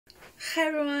Hi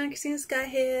everyone, Christina Sky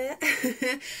here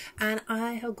and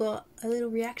I have got a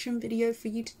little reaction video for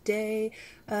you today.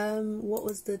 What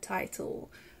was the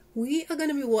title? We are going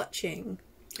to be watching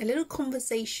a little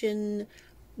conversation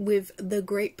with the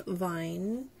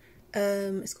Grapevine.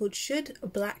 It's called Should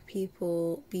Black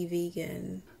People Be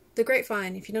Vegan? The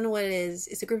Grapevine, if you don't know what it is,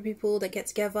 it's a group of people that get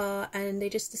together and they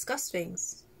just discuss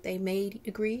things. They may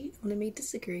agree or they may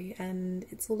disagree, and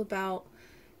it's all about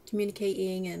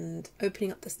communicating and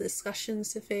opening up the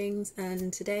discussions to things.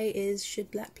 And today is,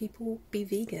 should black people be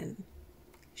vegan?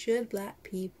 Should black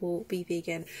people be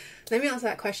vegan? Let me answer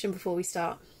that question before we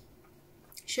start.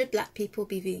 Should black people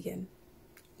be vegan?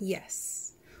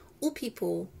 Yes. All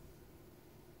people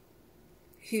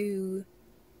who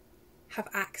have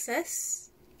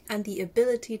access and the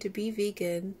ability to be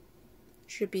vegan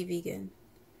should be vegan.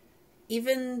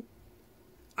 Even,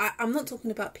 I'm not talking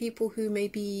about people who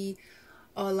maybe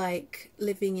are like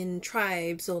living in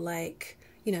tribes or like,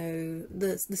 you know,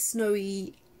 the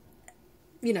snowy,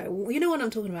 you know what I'm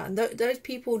talking about. And those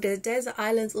people, there's desert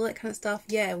islands, all that kind of stuff.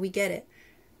 Yeah, we get it.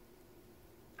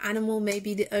 Animal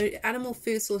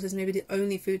food sources may be the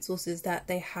only food sources that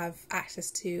they have access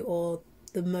to, or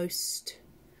the most,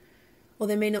 or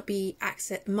there may not be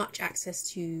much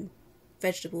access to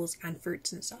vegetables and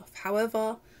fruits and stuff.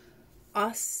 However,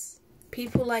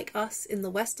 people like us in the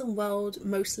Western world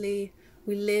mostly,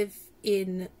 we live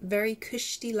in very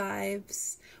cushy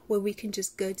lives where we can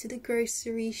just go to the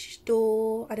grocery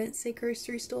store. I don't say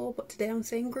grocery store, but today I'm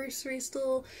saying grocery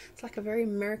store. It's like a very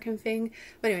American thing.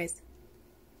 But anyways,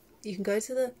 you can go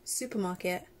to the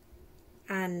supermarket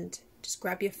and just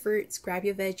grab your fruits, grab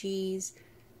your veggies,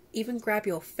 even grab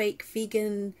your fake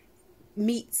vegan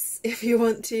meats if you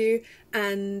want to,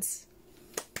 and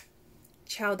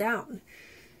chow down.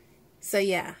 So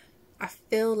yeah, I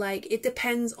feel like it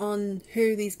depends on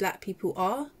who these black people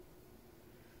are.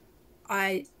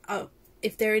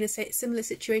 If they're in a similar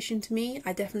situation to me,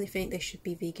 I definitely think they should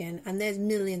be vegan. And there's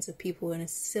millions of people in a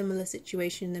similar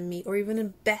situation than me, or even a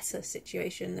better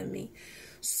situation than me.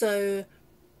 So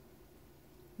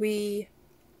we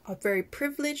are very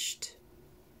privileged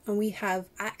and we have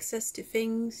access to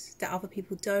things that other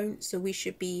people don't. So we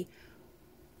should be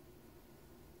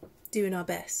doing our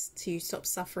best to stop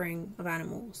suffering of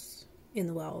animals in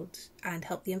the world and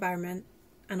help the environment,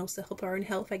 and also help our own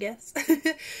health, I guess.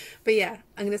 But yeah,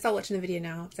 I'm gonna start watching the video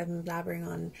now because I've been blabbering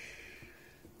on.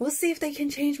 We'll see if they can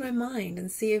change my mind and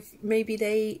see if maybe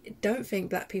they don't think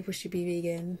black people should be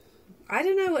vegan. I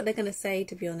don't know what they're gonna say,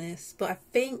 to be honest, but I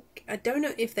don't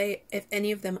know if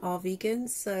any of them are vegans,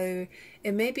 so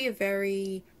it may be a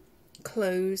very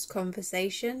closed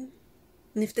conversation.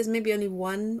 And if there's maybe only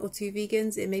one or two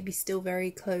vegans, it may be still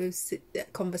very close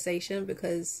conversation,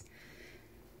 because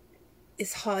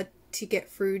it's hard to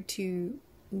get through to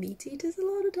meat eaters a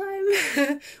lot of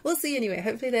time. We'll see anyway.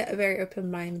 Hopefully they're very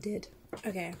open-minded.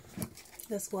 Okay,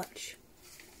 let's watch.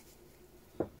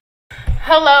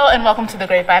 Hello and welcome to The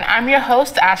Grapevine. I'm your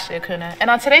host, Ashley Acuna, and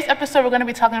on today's episode we're going to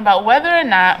be talking about whether or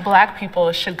not black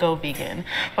people should go vegan.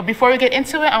 But before we get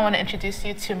into it, I want to introduce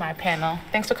you to my panel.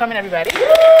 Thanks for coming, everybody.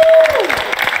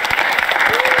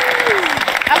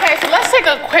 Okay, so let's take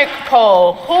a quick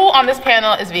poll. Who on this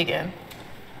panel is vegan?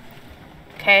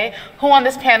 Okay, who on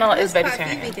this panel is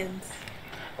vegetarian? Vegans.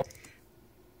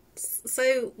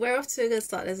 So we're off to a good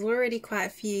start. There's already quite a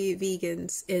few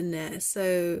vegans in there,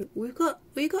 so we've got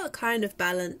a kind of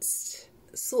balanced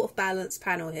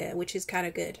panel here, which is kind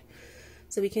of good.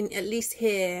 So we can at least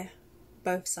hear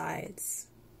both sides.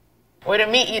 Where the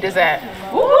meat eaters at?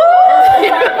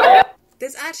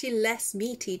 There's actually less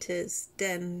meat eaters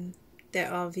than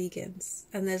there are vegans,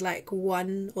 and there's like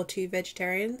 1 or 2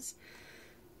 vegetarians.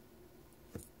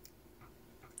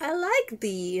 I like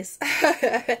these.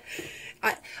 It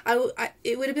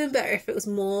would have been better if it was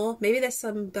more. Maybe there's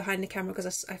some behind the camera,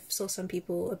 because I saw some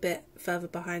people a bit further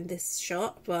behind this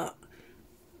shot, but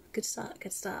good start,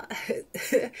 good start.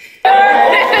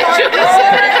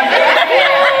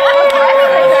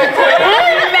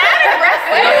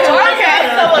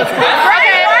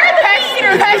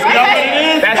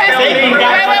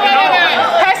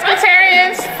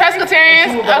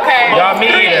 Pescatarians, okay. Y'all meat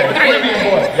eaters.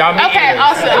 Y'all meat okay, eaters.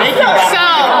 awesome.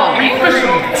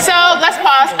 So let's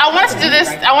pause. I wanted to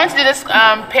do this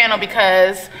panel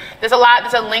because there's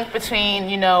a link between,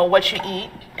 you know, what you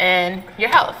eat and your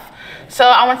health. So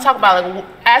I want to talk about, like,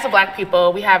 as a black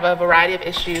people, we have a variety of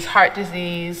issues: heart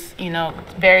disease, you know,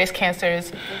 various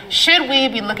cancers. Should we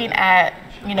be looking at,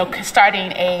 you know,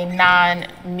 starting a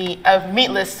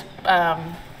meatless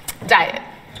diet?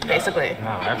 Basically.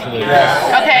 No, absolutely.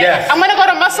 Yes. Okay. Yes. I'm gonna go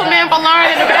to Muscle Man Ballard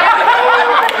in the back.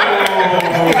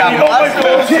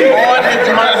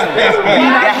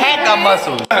 Your hat got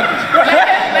muscles.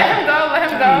 Let him go.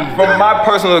 Let him go. From my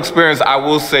personal experience, I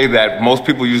will say that most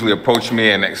people usually approach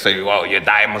me and they say, well, your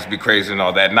diet must be crazy and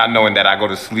all that, not knowing that I go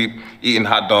to sleep eating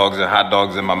hot dogs and hot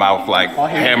dogs in my mouth like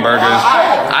hamburgers.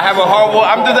 I have a horrible,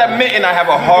 I'm just admitting I have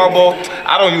a horrible,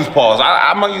 I don't use pause.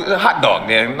 I'm a hot dog,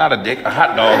 man, not a dick, a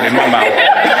hot dog in my mouth.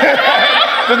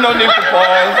 There's no need for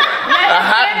pause. A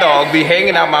hot dog be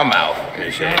hanging out my mouth.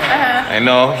 You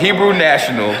know, Hebrew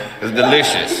National is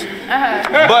delicious.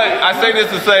 But I say this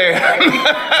to say,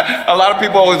 a lot of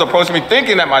people always approach me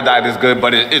thinking that my diet is good,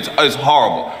 but it's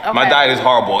horrible. Okay. My diet is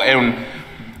horrible, and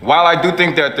while I do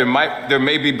think that there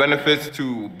may be benefits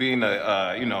to being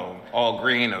all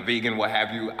green, a vegan, what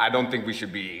have you, I don't think we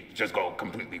should just go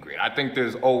completely green. I think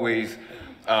there's always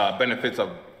benefits of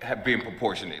being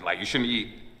proportionate. Like you shouldn't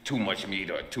eat too much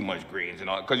meat or too much greens and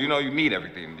all, because you need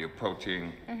everything, your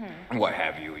protein, what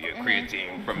have you, your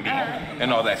creatine from meat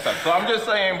and all that stuff. So I'm just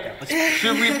saying,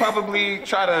 should we probably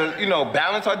try to,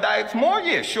 balance our diets more?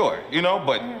 Yeah, sure,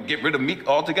 but get rid of meat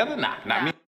altogether? Nah, not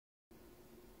me.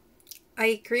 I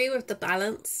agree with the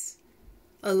balance.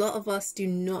 A lot of us do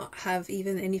not have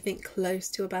even anything close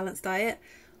to a balanced diet,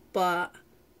 but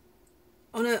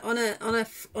on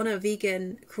a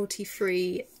vegan,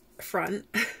 cruelty-free front,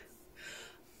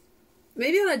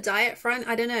 maybe on a diet front,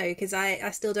 I don't know, because I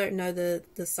still don't know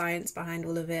the science behind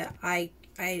all of it. I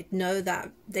know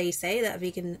that they say that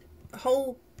vegan,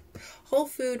 whole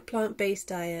food, plant-based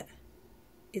diet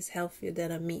is healthier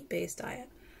than a meat-based diet.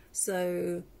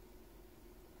 So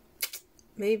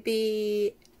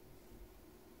maybe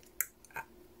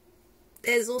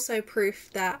there's also proof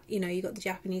that, you got the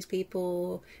Japanese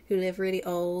people who live really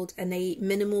old and they eat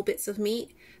minimal bits of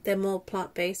meat. They're more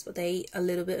plant-based, but they eat a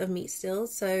little bit of meat still.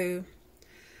 So,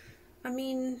 I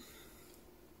mean,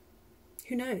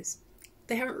 who knows?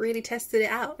 They haven't really tested it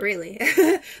out, really.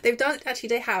 They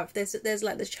have. There's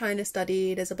like the China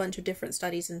study, there's a bunch of different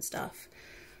studies and stuff.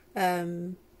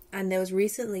 And there was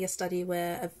recently a study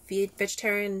where a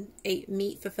vegetarian ate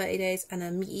meat for 30 days and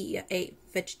a meat eater ate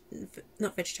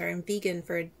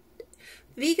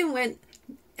vegan went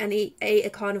and ate a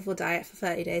carnivore diet for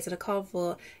 30 days and a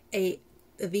carnivore ate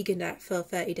a vegan diet for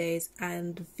 30 days,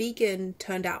 and vegan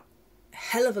turned out a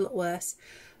hell of a lot worse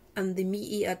and the meat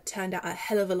eater turned out a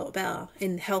hell of a lot better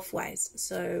in health wise.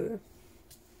 So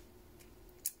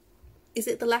is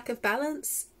it the lack of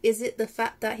balance? Is it the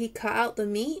fact that he cut out the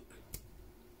meat?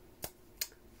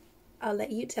 I'll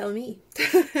let you tell me.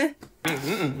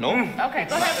 No. Okay,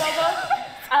 go ahead, Bobo.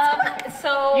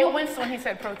 So you winced when he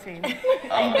said protein.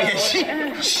 She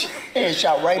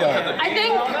shot right on her.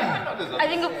 I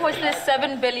think of course there's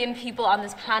 7 billion people on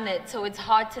this planet, so it's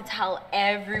hard to tell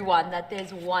everyone that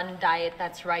there's one diet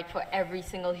that's right for every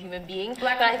single human being.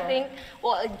 I think,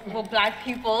 black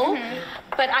people.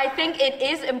 But I think it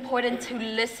is important to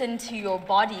listen to your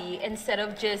body instead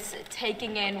of just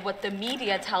taking in what the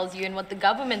media tells you and what the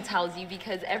government tells you,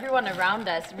 because everyone around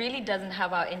us really doesn't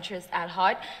have our interests at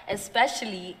heart,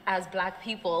 especially as black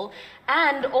people.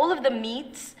 And all of the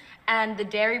meats and the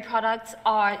dairy products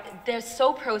they're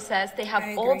so processed, they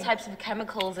have all types of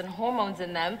chemicals and hormones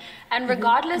in them, and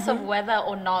regardless of whether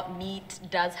or not meat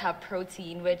does have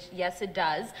protein, which yes it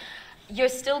does, you're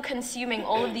still consuming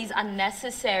all of these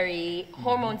unnecessary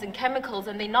hormones and chemicals,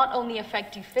 and they not only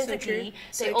affect you physically,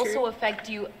 they also affect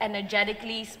you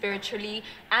energetically, spiritually,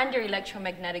 and your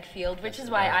electromagnetic field, which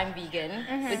is why I'm vegan,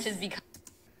 which is because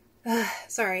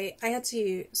sorry, I had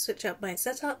to switch up my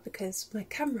setup because my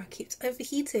camera keeps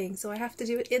overheating, so I have to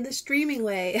do it in the streaming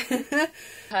way.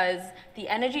 Because the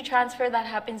energy transfer that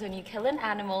happens when you kill an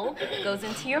animal goes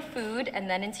into your food and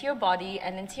then into your body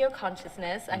and into your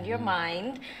consciousness and your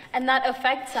mind, and that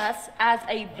affects us as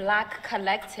a black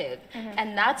collective.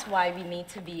 And that's why we need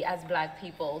to be, as black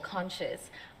people, conscious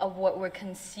of what we're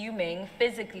consuming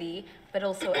physically, but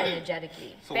also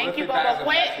energetically. So thank you, Bobo.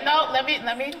 Wait, no, let me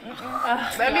lead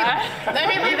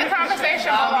the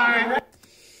conversation, Lauren.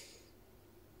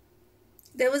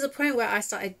 There was a point where I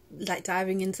started like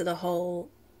diving into the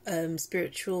whole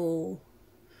spiritual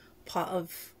part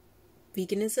of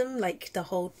veganism, like the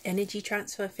whole energy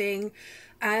transfer thing,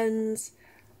 and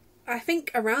I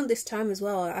think around this time as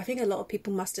well, I think a lot of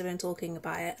people must have been talking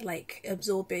about it, like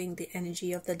absorbing the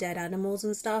energy of the dead animals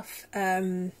and stuff.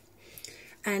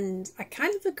 And I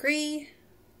kind of agree.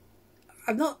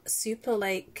 I'm not super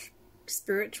like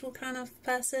spiritual kind of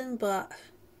person, but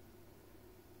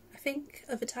I think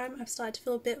over time I've started to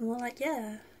feel a bit more like,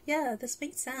 yeah, this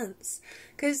makes sense.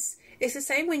 Because it's the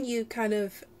same when you kind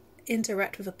of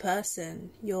interact with a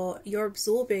person, you're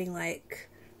absorbing like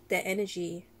their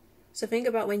energy. So think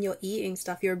about when you're eating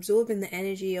stuff, you're absorbing the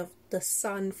energy of the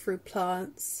sun through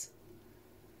plants.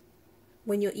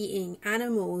 when you're eating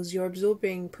animals, you're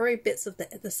absorbing probably bits of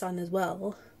the sun as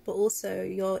well, but also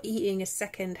you're eating a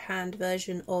second-hand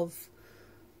version of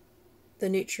the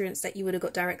nutrients that you would have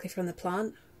got directly from the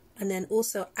plant. And then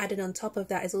also added on top of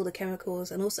that is all the chemicals,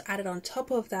 and also added on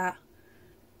top of that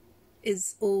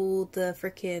is all the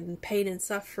freaking pain and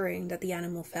suffering that the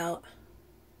animal felt.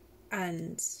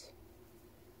 And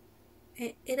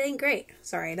it ain't great.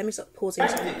 Sorry, let me stop pausing.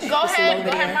 Go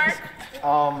ahead, Mark.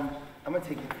 I'm gonna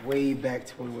take it way back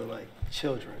to when we were like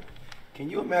children. Can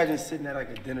you imagine sitting at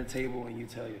like a dinner table and you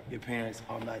tell your parents,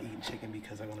 oh, I'm not eating chicken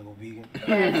because I'm gonna go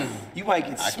vegan? You might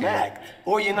get smacked,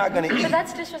 or you're not gonna eat. But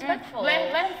that's disrespectful.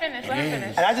 Let him finish.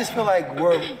 And I just feel like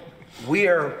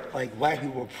we're like black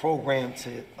people were programmed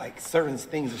to like certain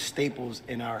things are staples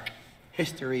in our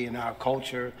history and our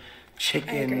culture.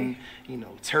 Chicken, you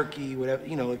know, turkey, whatever,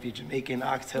 you know, if you're Jamaican,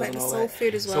 oxtail and all soul that.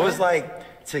 Food as well. So it's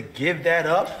like to give that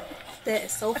up. The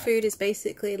soul food is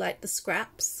basically like the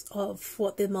scraps of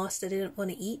what the master didn't want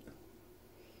to eat.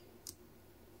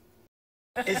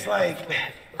 It's like,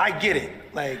 I get it.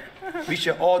 Like, we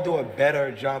should all do a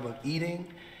better job of eating.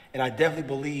 And I definitely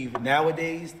believe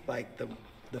nowadays, like,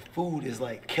 the food is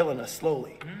like killing us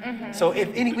slowly. So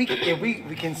if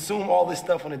we consume all this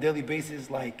stuff on a daily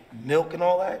basis, like milk and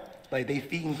all that, like they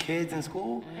feeding kids in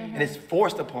school, and it's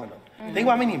forced upon them. Think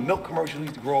about how many milk commercials we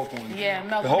used to grow up on. Yeah,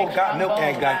 milk. The whole milk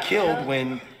ad got killed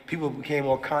when people became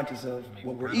more conscious of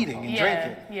what we're eating and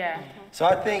drinking. Yeah. So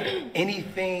I think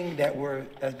anything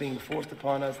that's being forced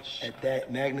upon us at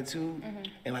that magnitude,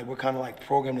 and like we're kind of like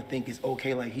programmed to think is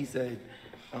okay, like he said,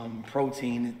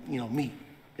 protein, you know, meat.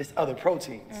 It's other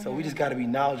proteins. So we just got to be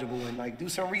knowledgeable and like do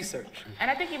some research. And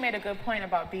I think you made a good point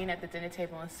about being at the dinner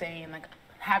table and saying like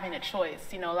having a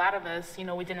choice. You know, a lot of us, you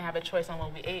know, we didn't have a choice on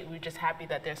what we ate. We were just happy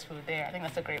that there's food there. I think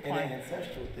that's a great point. And that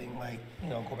ancestral thing, like, you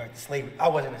know, go back to slavery. I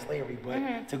wasn't in slavery,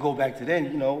 but to go back to then,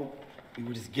 you know, we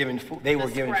were just giving food. They were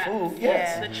giving food.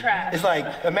 Yes. The trash. It's like,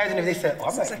 imagine if they said, oh,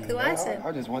 I'm not exactly eating what I that. said.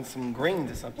 I just want some greens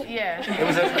or something. Yeah.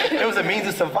 It was a means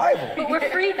of survival. But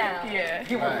we're free now.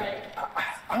 Yeah.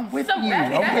 I'm with So you.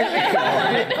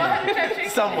 bad. I'm with you.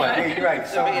 Somewhat. Yeah, you're right.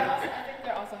 So, I think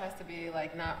there also has to be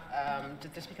like not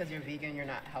just because you're vegan, you're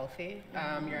not healthy.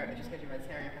 Just because you're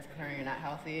vegetarian, pescatarian, you're not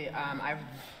healthy.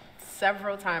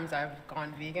 Several times I've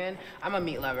gone vegan. I'm a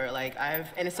meat lover.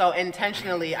 And so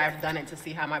intentionally I've done it to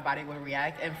see how my body would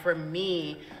react. And for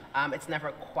me, it's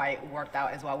never quite worked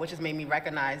out as well, which has made me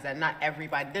recognize that not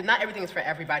everything is for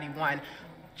everybody. One,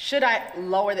 should I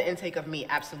lower the intake of meat?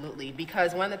 Absolutely,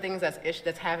 because one of the things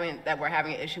that we're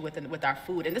having an issue with our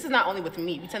food, and this is not only with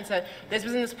meat. There's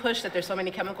been this push that there's so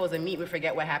many chemicals in meat, we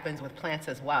forget what happens with plants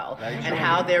as well, and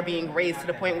how they're being raised to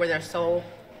the point where they're so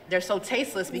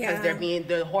tasteless because they're being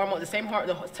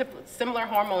similar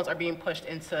hormones are being pushed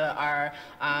into our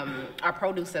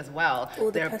produce as well.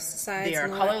 All the pesticides. They are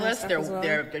colorless.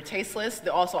 They're tasteless.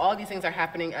 Also, all of these things are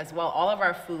happening as well. All of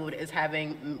our food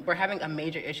we're having a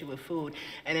major issue with food,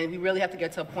 and then we really have to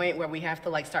get to a point where we have to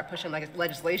like start pushing like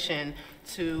legislation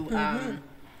to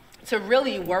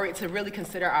really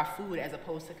consider our food as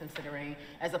opposed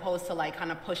to like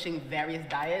kind of pushing various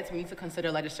diets. We need to consider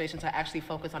legislation to actually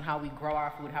focus on how we grow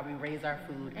our food, how we raise our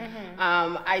food.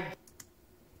 I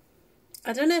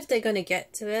don't know if they're going to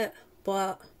get to it,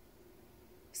 but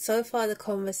so far the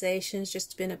conversation's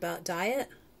just been about diet,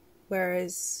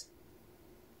 whereas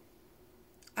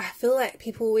I feel like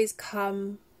people always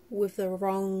come with the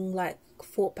wrong like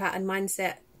thought pattern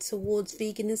mindset towards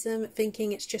veganism,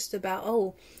 thinking it's just about,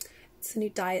 oh, it's a new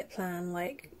diet plan.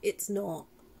 Like, it's not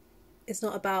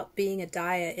about being a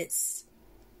diet.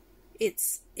 Would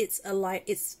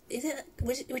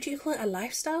you call it a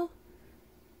lifestyle?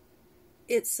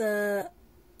 It's an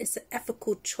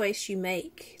ethical choice you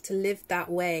make to live that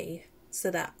way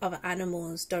so that other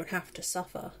animals don't have to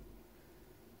suffer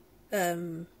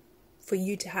for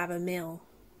you to have a meal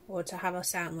or to have a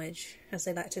sandwich, as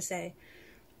they like to say.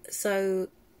 So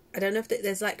I don't know if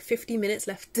there's like 50 minutes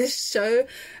left this show.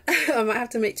 I might have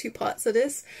to make 2 parts of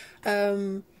this.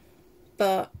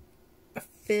 But I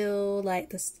feel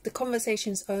like the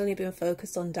conversation's only been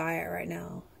focused on diet right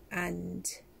now. And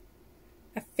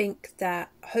I think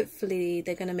that hopefully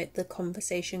they're going to make the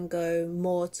conversation go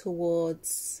more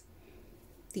towards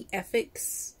the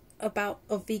ethics of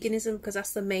veganism, because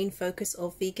that's the main focus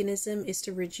of veganism, is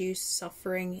to reduce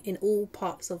suffering in all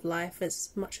parts of life as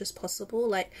much as possible.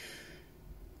 Like,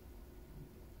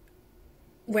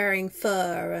 wearing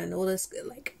fur and all this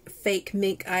like fake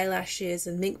mink eyelashes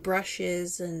and mink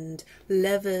brushes and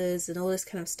leathers and all this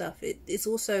kind of stuff. It's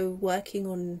also working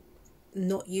on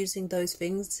not using those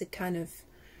things to kind of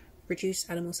reduce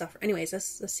animal suffering. Anyways,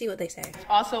 let's see what they say.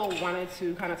 also wanted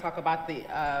to kind of talk about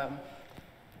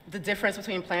the difference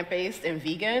between plant-based and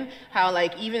vegan, how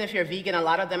like even if you're vegan, a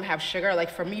lot of them have sugar. Like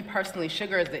for me personally,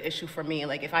 sugar is the issue for me.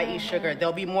 Like if I eat sugar,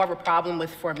 there'll be more of a problem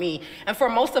with for me. And for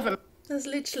most of them, that's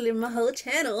literally my whole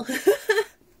channel.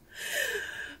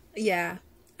 Yeah,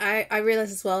 I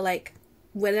realized as well, like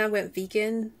when I went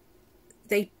vegan,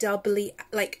 they doubly,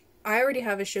 like I already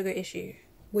have a sugar issue.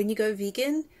 When you go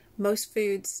vegan, most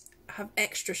foods have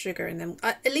extra sugar in them.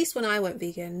 At least when I went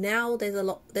vegan. Now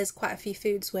there's quite a few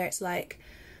foods where it's like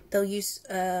they'll use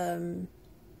what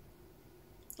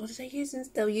do they use?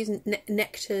 They'll use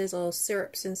nectars or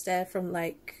syrups instead, from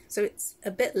like, so it's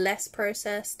a bit less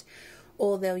processed,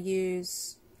 or they'll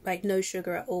use like no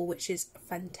sugar at all, which is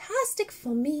fantastic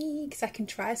for me because I can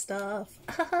try stuff.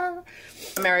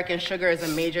 American sugar is a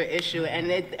major issue, and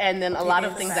then a lot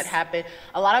of things that happen.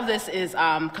 A lot of this is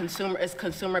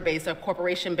consumer based or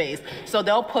corporation based. So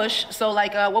they'll push. So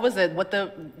like what was it? What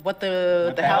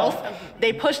the health?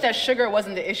 They pushed that sugar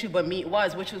wasn't the issue, but meat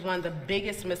was, which was one of the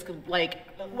biggest was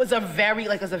a very.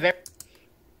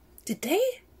 Did they?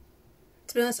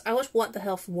 To be honest, I watched What the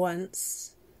Health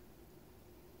once.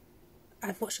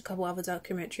 I've watched a couple other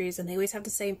documentaries and they always have the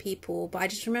same people, but I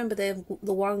just remember the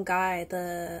one guy,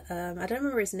 I don't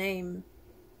remember his name.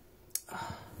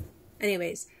 Oh.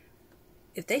 Anyways,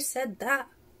 if they said that,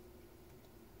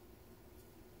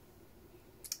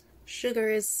 sugar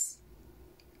is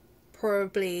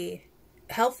probably,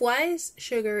 health-wise,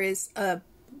 sugar is a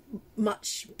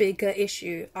much bigger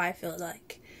issue, I feel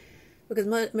like. Because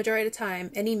majority of the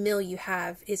time, any meal you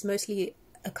have is mostly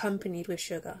accompanied with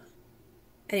sugar.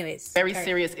 Anyways, very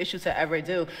serious issue to ever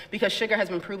do, because sugar has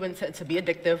been proven to be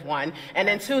addictive, one, and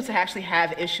then two, to actually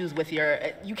have issues with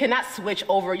you cannot switch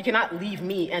over, you cannot leave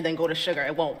meat and then go to sugar,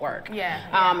 it won't work. Yeah.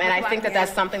 And I think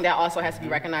that's something that also has to be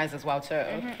recognized as well too.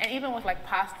 And even with like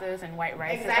pastas and white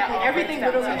rice. Exactly, everything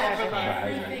literally has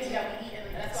everything that we eat.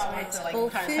 That's what I wanted to like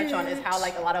kind of touch on, is how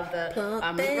like a lot of the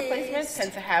meat replacements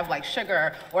tend to have like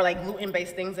sugar or like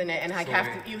gluten-based things in it, and like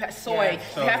you have soy.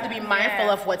 You have to be mindful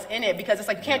of what's in it, because it's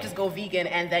like you can't just go vegan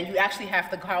and then you actually have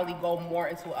to probably go more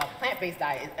into a plant-based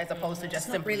diet as opposed to just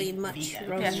simply really much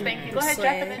vegan. Yes, thank you. Go ahead,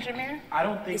 Jeff, and then Jameer. I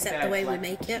don't think that the way we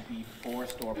make it should be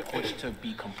forced or pushed to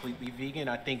be completely vegan.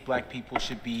 I think Black people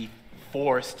should be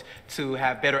forced to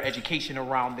have better education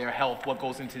around their health, what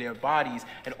goes into their bodies,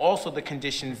 and also the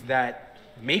conditions that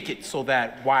make it so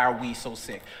that why are we so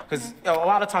sick? Because a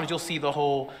lot of times you'll see the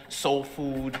whole soul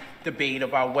food debate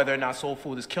about whether or not soul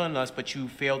food is killing us, but you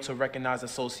fail to recognize the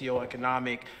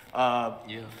socioeconomic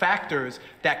factors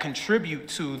that contribute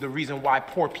to the reason why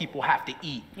poor people have to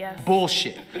eat. Yes.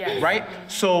 Bullshit, Yes. right?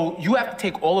 So you have to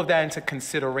take all of that into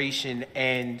consideration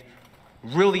and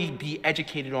really be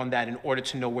educated on that in order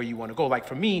to know where you want to go. Like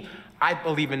for me, I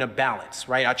believe in a balance,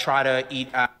 right? I try to eat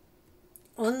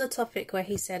on the topic where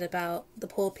he said about the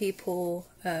poor people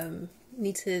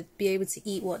need to be able to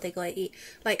eat what they gotta eat.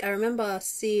 Like I remember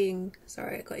seeing,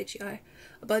 sorry I got itchy eye,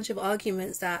 a bunch of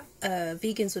arguments that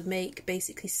vegans would make,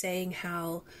 basically saying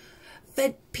how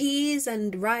fed peas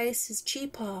and rice is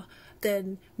cheaper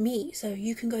than meat, so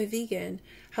you can go vegan.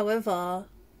 However,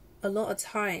 a lot of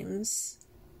times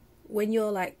when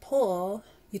you're like poor,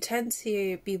 you tend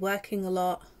to be working a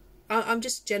lot. I'm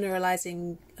just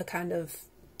generalizing a kind of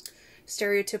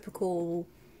stereotypical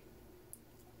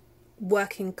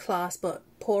working class but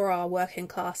poorer working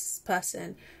class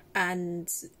person,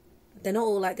 and they're not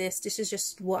all like this. This is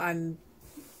just what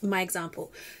my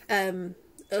example. I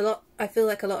feel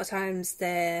like a lot of times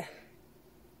they're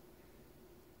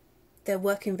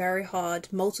working very hard,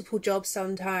 multiple jobs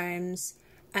sometimes,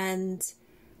 and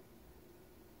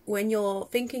when you're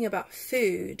thinking about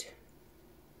food,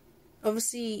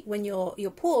 obviously when you're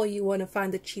poor, you want to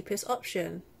find the cheapest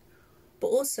option. But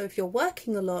also, if you're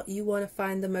working a lot, you want to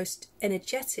find the most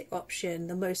energetic option,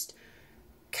 the most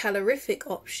calorific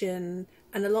option.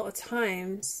 And a lot of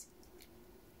times,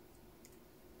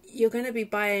 you're going to be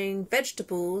buying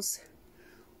vegetables,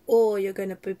 or you're going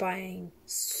to be buying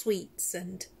sweets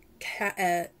and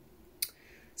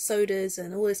sodas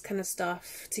and all this kind of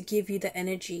stuff to give you the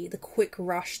energy, the quick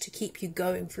rush to keep you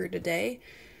going through the day.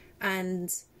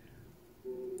 And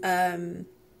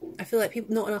I feel like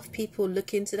not enough people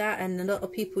look into that, and a lot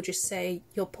of people just say,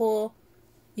 you're poor,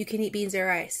 you can eat beans and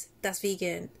rice, that's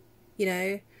vegan, you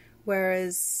know?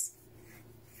 Whereas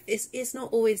it's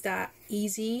not always that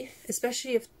easy,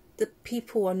 especially if the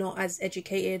people are not as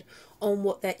educated on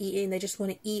what they're eating. They just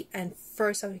want to eat and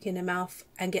throw something in their mouth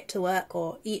and get to work,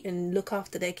 or eat and look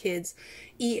after their kids,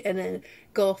 eat and then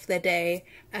go off their day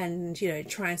and, you know,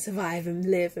 try and survive and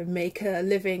live and make a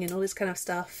living and all this kind of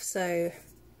stuff. So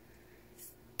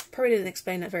probably didn't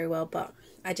explain that very well, but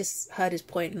I just heard his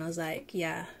point and I was like,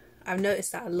 yeah, I've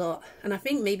noticed that a lot. And I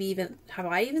think maybe even, have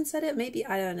I even said it? Maybe,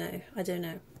 I don't know. I don't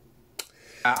know.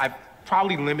 I've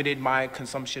probably limited my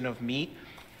consumption of meat.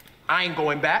 I ain't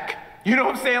going back. You know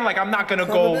what I'm saying? Like, I'm not gonna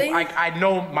Probably. go, I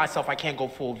know myself, I can't go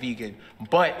full vegan,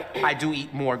 but I do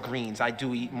eat more greens. I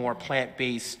do eat more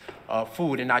plant-based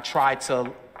food, and I try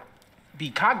to be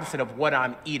cognizant of what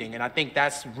I'm eating, and I think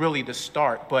that's really the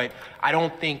start, but I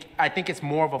think it's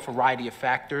more of a variety of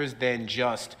factors than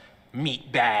just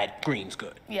meat bad, greens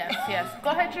good. Yes, yes.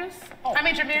 Go ahead, Juice. I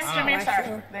mean, Jameer,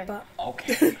 sorry.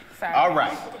 Okay. Sorry. All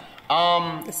right.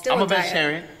 still I'm a a diet.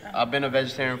 vegetarian. I've been a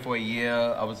vegetarian for a year.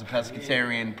 I was a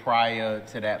pescatarian prior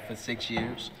to that for 6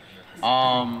 years.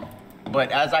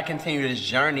 But as I continue this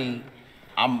journey,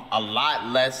 I'm a lot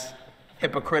less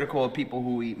hypocritical of people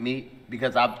who eat meat,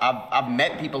 because I've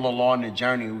met people along the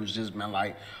journey who's just been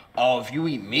like, oh, if you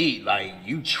eat meat, like,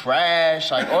 you trash,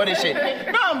 like, all this shit.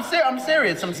 No, I'm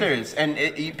serious. And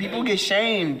people get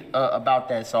shamed about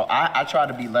that, so I try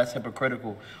to be less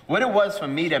hypocritical. What it was for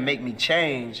me that made me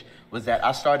change was that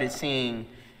I started seeing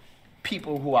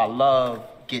people who I love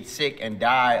get sick and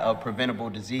die of preventable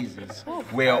diseases,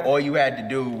 where all you had to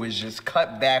do was just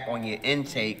cut back on your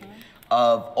intake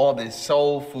of all this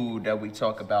soul food that we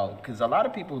talk about, because a lot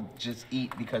of people just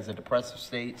eat because of depressive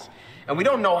states, and we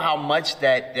don't know how much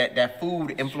that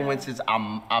food influences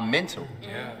our mental.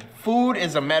 Yeah. Food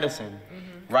is a medicine,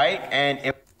 right?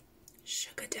 And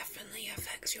Sugar definitely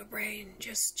affects your brain.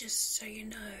 Just so you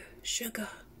know, sugar,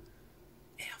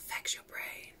 it affects your brain.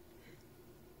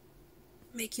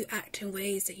 Make you act in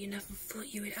ways that you never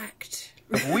thought you would act.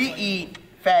 if we eat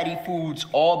fatty foods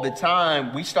all the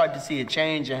time, we start to see a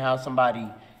change in how somebody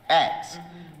acts.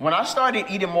 When I started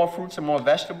eating more fruits and more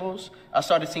vegetables, I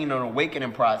started seeing an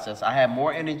awakening process. I had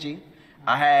more energy.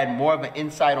 I had more of an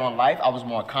insight on life. I was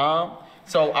more calm.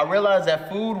 So I realized that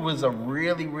food was a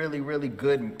really, really, really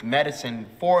good medicine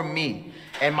for me.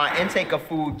 And my intake of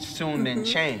food soon then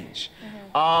changed.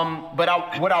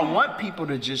 But what I want people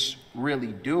to just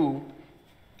really do,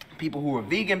 people who are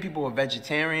vegan, people who are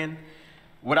vegetarian,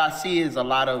 what I see is a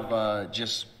lot of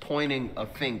just pointing a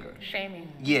finger.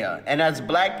 Shaming. Yeah, and as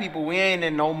black people, we ain't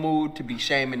in no mood to be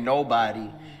shaming nobody,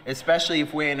 especially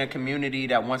if we're in a community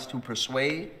that wants to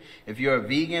persuade. If you're a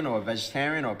vegan or a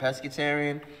vegetarian or a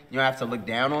pescatarian, you don't have to look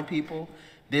down on people.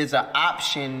 There's an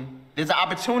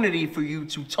opportunity for you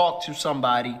to talk to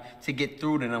somebody to get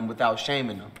through to them without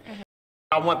shaming them.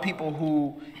 I want people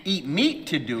who eat meat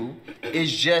to do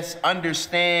is just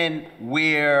understand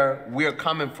where we're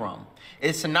coming from.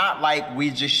 It's not like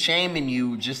we're just shaming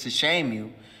you just to shame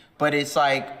you, but it's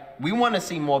like we want to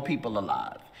see more people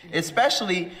alive.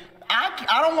 Especially,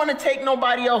 I don't want to take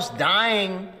nobody else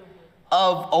dying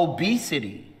of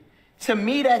obesity. To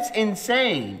me, that's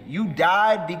insane. You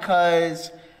died because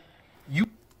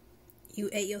you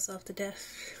ate yourself to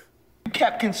death. You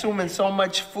kept consuming so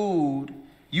much food.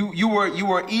 You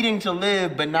were eating to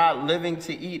live, but not living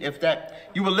to eat.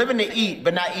 You were living to eat,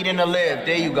 but not eating to live.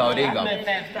 There you go.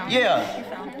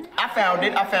 Yeah, I found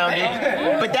it.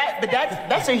 But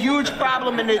that's a huge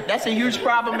problem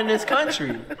in this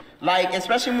country. Like,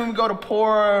 especially when we go to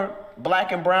poor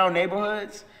black and brown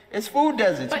neighborhoods. It's food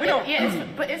deserts. But,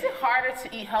 but is it harder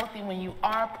to eat healthy when you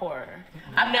are poorer?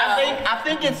 I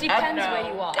think it's Depends where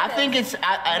you are. I think it's,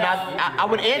 I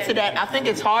would answer that. I think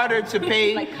it's harder to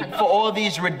pay for all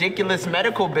these ridiculous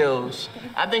medical bills.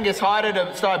 I think it's harder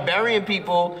to start burying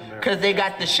people because they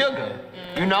got the sugar,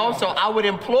 you know? So I would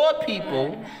implore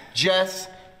people just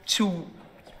to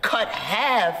cut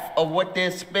half of what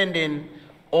they're spending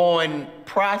on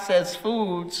processed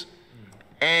foods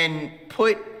and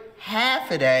put half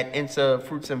of that into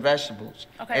fruits and vegetables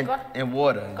and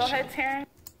water. Go ahead, Taryn.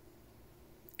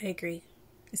 I agree.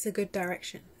 It's a good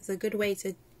direction. It's a good way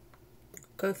to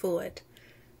go forward.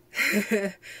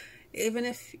 Even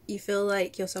if you feel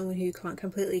like you're someone who can't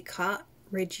completely cut,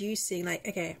 reducing, like,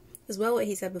 okay, as well what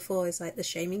he said before is like the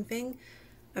shaming thing.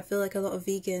 I feel like a lot of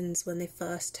vegans, when they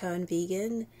first turn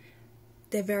vegan,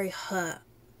 they're very hurt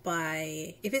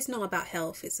by, if it's not about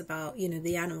health, it's about, you know,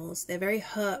 the animals. They're very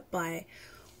hurt by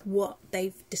what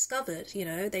they've discovered. You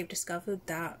know, they've discovered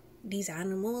that these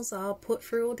animals are put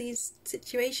through all these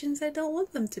situations they don't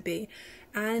want them to be,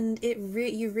 and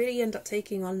you really end up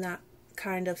taking on that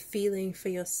kind of feeling for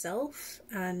yourself,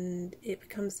 and it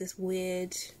becomes this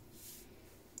weird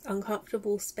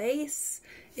uncomfortable space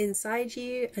inside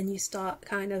you, and you start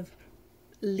kind of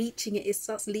leeching it. It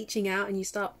starts leeching out, and you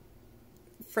start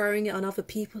throwing it on other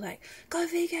people, like, go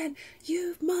vegan,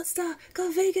 you monster,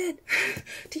 go vegan.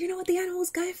 Do you know what the animals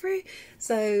go through?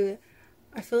 So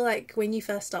I feel like when you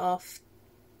first start off,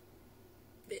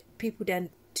 people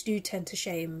do tend to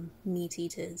shame meat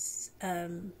eaters,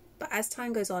 But as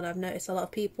time goes on, I've noticed a lot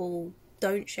of people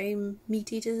don't shame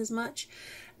meat eaters as much,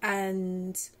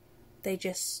 and they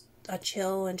just are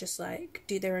chill and just like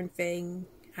do their own thing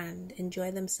and enjoy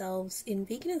themselves in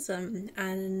veganism.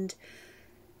 And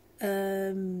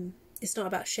it's not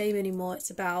about shame anymore, it's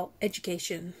about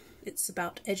education. It's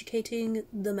about educating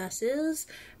the masses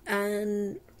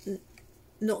and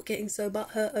not getting so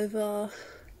butthurt over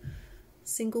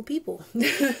single people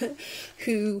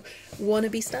who want to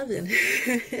be stubborn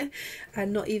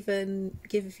and not even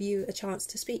give you a chance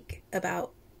to speak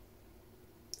about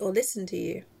or listen to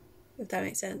you, if that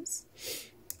makes sense.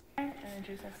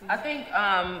 I think,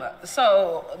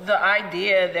 so the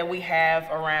idea that we have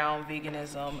around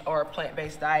veganism or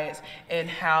plant-based diets and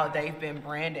how they've been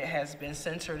branded has been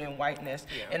centered in whiteness.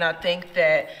 And I think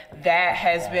that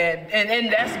has been,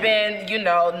 and that's been, you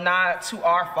know, not to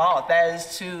our fault. That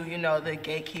is to, you know, the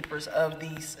gatekeepers of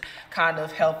these kind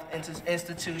of health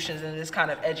institutions and this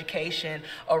kind of education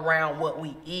around what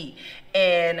we eat.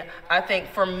 And I think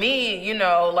for me, you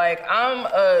know, like, I'm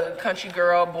a country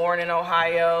girl born in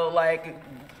Ohio, like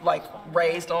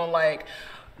raised on like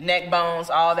neck bones,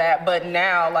 all that. But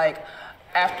now, like,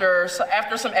 after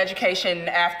some education,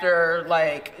 after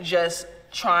like just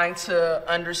trying to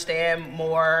understand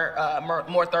more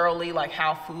thoroughly like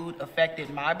how food affected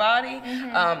my body,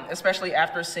 especially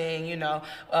after seeing, you know,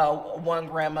 one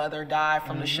grandmother die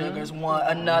from the sugars,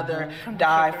 another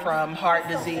die from heart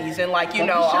disease, and like, you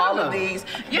know, all of these,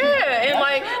 and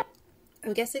like,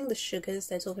 I'm guessing the sugars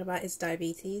they're talking about is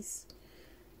diabetes.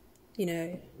 You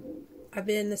know, I've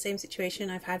been in the same situation.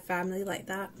 I've had family like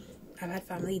that. I've had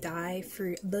family die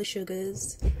through the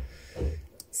sugars.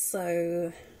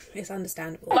 So it's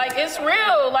understandable. Like, it's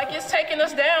real. Like, it's taking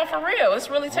us down for real. It's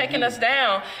really taking us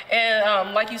down.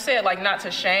 And like you said, like, not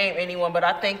to shame anyone, but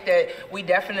I think that we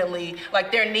definitely,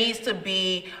 like, there needs to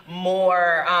be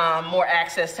more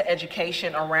access to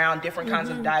education around different kinds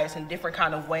of diets and different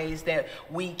kind of ways that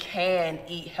we can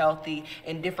eat healthy,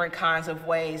 and different kinds of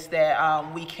ways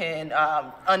that we can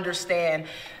understand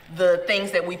the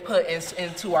things that we put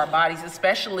into our bodies,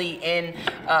 especially in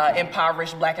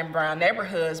impoverished Black and brown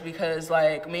neighborhoods, because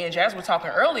like me and Jazz were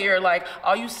talking earlier, like,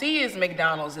 all you see is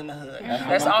McDonald's in the hood.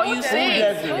 That's all you see.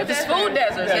 It's food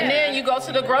deserts. And then you go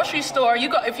to the grocery store.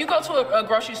 If you go to a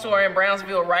grocery store in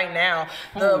Brownsville right now,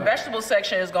 the vegetable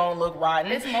section is gonna look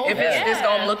rotten. It's moldy. It's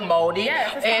gonna look moldy.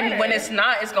 And when it's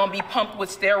not, it's gonna be pumped with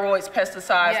steroids,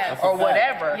 pesticides, or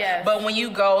whatever. But when you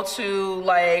go to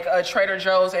like a Trader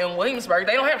Joe's in Williamsburg,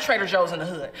 they don't have Trader Joe's in the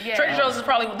hood. Trader Joe's is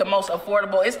probably the most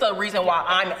affordable. It's the reason why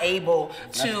I'm able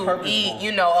to eat,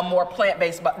 you know, a more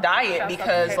plant-based diet,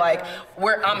 because like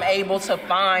I'm able to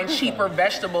find cheaper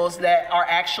vegetables that are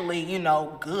actually, you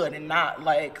know, good and not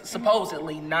like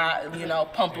supposedly not, you know,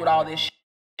 pumped with all this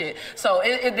shit. So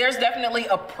there's definitely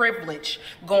a privilege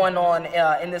going on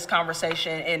in this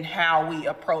conversation in how we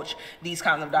approach these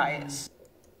kinds of diets.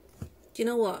 Do you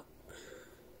know what?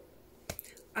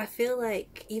 I feel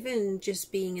like even just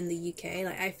being in the UK,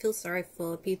 like, I feel sorry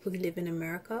for people who live in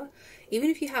America. Even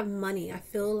if you have money, I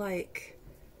feel like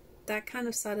that kind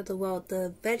of side of the world,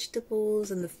 the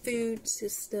vegetables and the food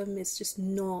system is just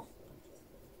not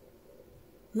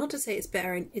to say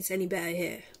it's any better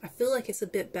here. I feel like it's a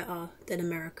bit better than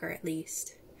America, at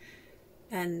least.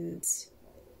 And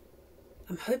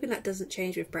I'm hoping that doesn't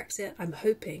change with Brexit. I'm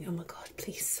hoping, oh my god,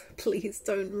 please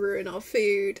don't ruin our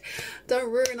food.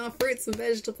 Don't ruin our fruits and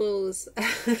vegetables.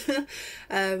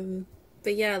 But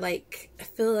yeah, like, I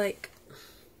feel like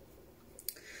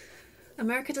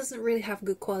America doesn't really have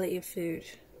good quality of food,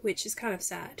 which is kind of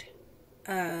sad.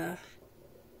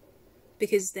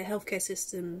 Because their healthcare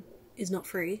system is not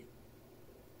free.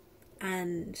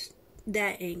 And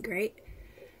that ain't great.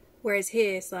 Whereas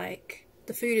here, it's like,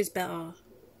 the food is better.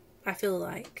 I feel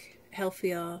like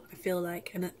healthier, I feel like,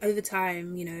 and over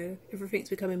time, you know, everything's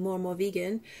becoming more and more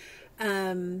vegan.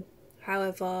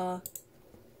 However,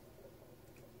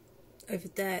 over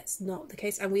there it's not the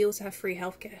case, and we also have free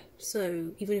healthcare.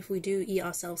 So even if we do eat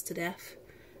ourselves to death,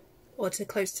 or to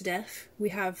close to death, we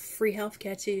have free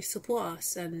healthcare to support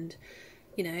us and,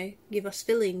 you know, give us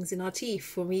fillings in our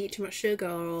teeth when we eat too much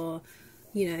sugar, or,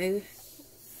 you know,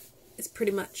 it's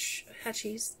pretty much,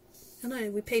 actually, I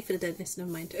know, we pay for the dentist, never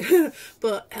mind.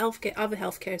 But healthcare, other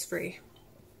healthcare is free.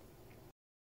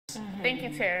 Thank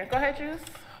you, Tara. Go ahead, Juice.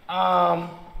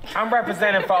 I'm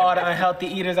representing for all the unhealthy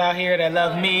eaters out here that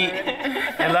love meat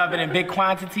and love it in big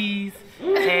quantities.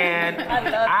 And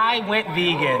I went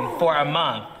vegan for a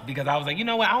month because I was like, you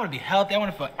know what, I want to be healthy, I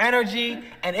want to feel energy,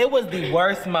 and it was the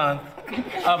worst month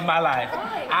of my life.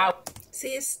 See,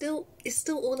 it's still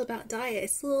all about diet.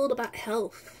 It's still all about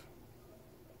health.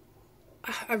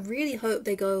 I really hope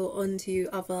they go on to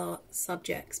other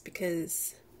subjects,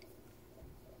 because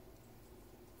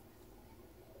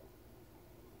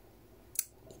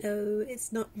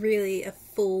it's not really a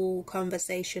full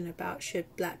conversation about should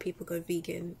black people go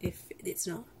vegan if it's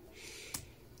not.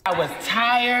 I was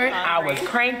tired, I was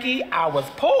cranky, I was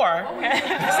poor.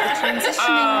 Transitioning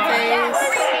phase.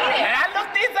 And I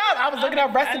looked these up. I was looking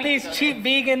up recipes, cheap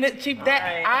vegan, cheap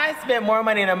that. I spent more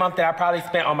money in a month than I probably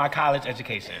spent on my college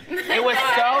education. It was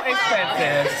so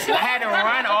expensive. I had to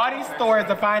run all these stores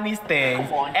to find these things.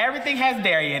 Everything has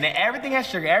dairy in it, everything has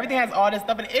sugar, everything has all this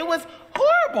stuff, and it was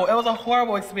horrible. It was a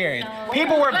horrible experience.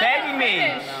 People were begging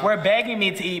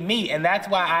me to eat meat, and that's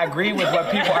why I agree with what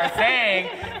people are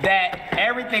saying, that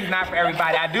everything's not for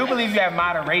everybody. I do believe you have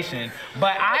moderation,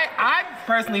 but I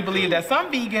personally believe that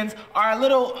some vegans are a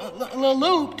little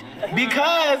looped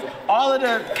because all of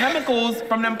the chemicals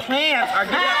from them plants are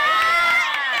getting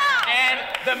and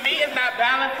the meat is not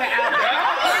balanced out.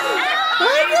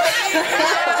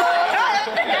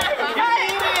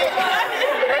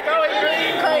 They're going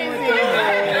crazy.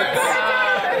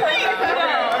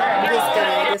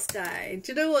 This guy.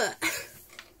 Do you know what?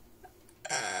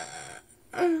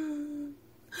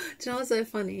 Do you know what's so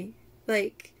funny?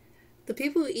 Like, the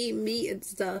people who eat meat and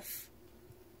stuff,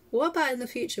 what about in the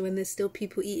future when there's still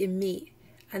people eating meat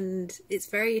and it's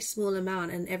very small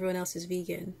amount and everyone else is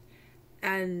vegan,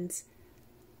 and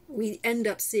we end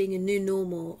up seeing a new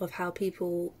normal of how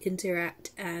people interact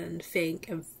and think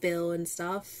and feel and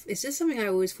stuff? It's just something I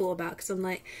always thought about, because I'm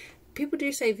like, people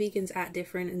do say vegans act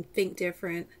different and think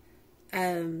different.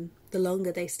 The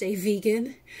longer they stay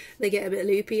vegan, they get a bit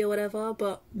loopy or whatever,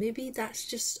 but maybe that's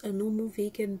just a normal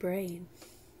vegan brain.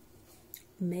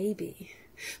 Maybe.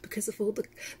 Because of all the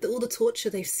torture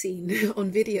they've seen on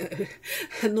video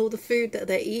and all the food that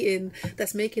they're eating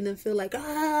that's making them feel like,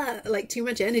 like too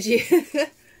much energy.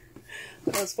 That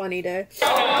was funny though. This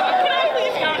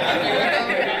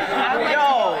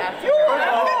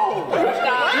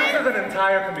is an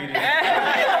entire comedian.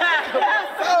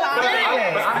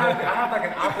 I have like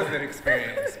an opposite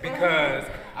experience, because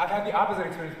I've had the opposite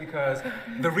experience because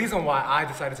the reason why I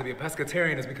decided to be a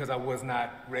pescatarian is because I was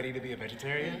not ready to be a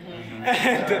vegetarian.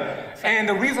 And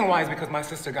the reason why is because my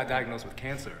sister got diagnosed with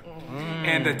cancer.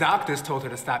 And the doctors told her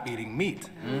to stop eating meat.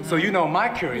 So, you know, my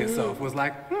curious self was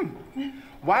like,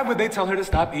 why would they tell her to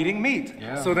stop eating meat?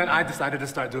 So then I decided to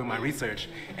start doing my research.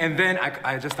 And then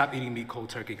I just stopped eating meat cold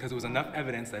turkey because there was enough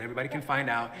evidence that everybody can find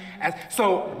out.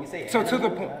 So to the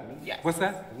point, what's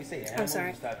that? I'm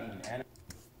sorry.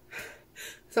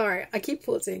 Sorry, I keep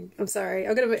pausing. I'm sorry.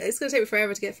 It's gonna take me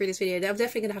forever to get through this video. I'm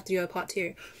definitely gonna have to do a part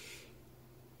 2.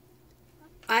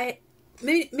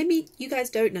 Maybe you guys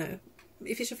don't know.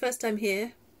 If it's your first time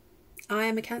here, I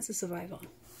am a cancer survivor.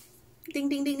 Ding,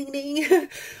 ding, ding, ding, ding.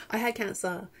 I had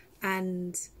cancer,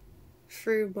 and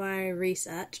through my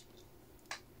research,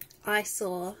 I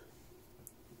saw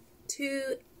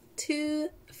two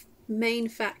main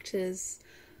factors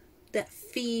that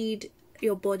feed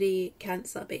your body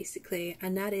cancer, basically,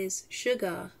 and that is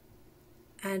sugar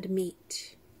and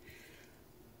meat.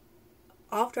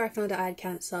 After I found out I had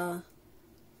cancer,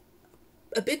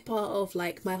 a big part of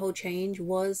like my whole change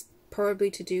was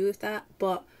probably to do with that,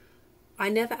 but I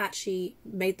never actually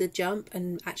made the jump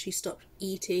and actually stopped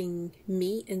eating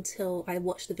meat until I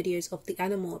watched the videos of the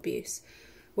animal abuse.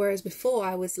 Whereas before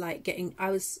I was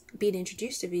being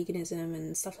introduced to veganism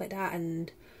and stuff like that,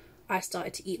 and I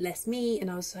started to eat less meat, and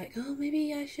I was like, oh,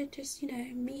 maybe I should just,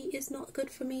 meat is not good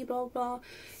for me, blah, blah.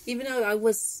 Even though I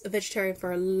was a vegetarian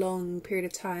for a long period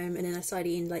of time, and then I started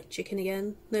eating like chicken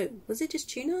again. No, was it just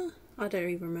tuna? I don't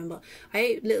even remember. I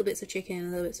ate little bits of chicken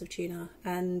and little bits of tuna,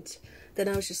 and then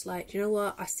I was just like, you know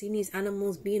what, I've seen these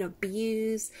animals being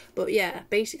abused. But yeah,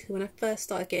 basically when I first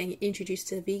started getting introduced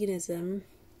to veganism,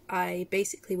 I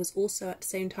basically was also at the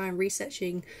same time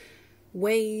researching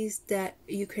ways that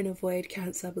you can avoid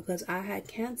cancer, because I had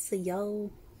cancer, yo.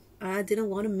 I didn't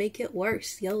want to make it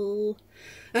worse, yo.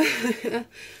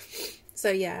 So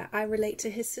yeah, I relate to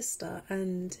his sister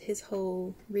and his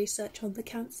whole research on the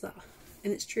cancer.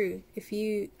 And it's true, if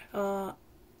you are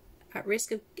at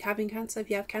risk of having cancer, if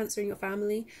you have cancer in your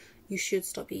family, you should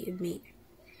stop eating meat.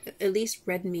 At least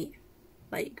red meat.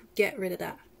 Like, get rid of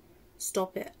that.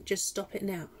 Stop it. Just stop it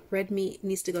now. Red meat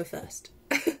needs to go first.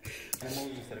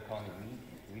 Instead of calling it meat,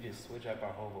 we just switch up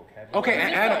our whole vocabulary. Okay,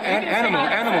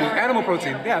 animal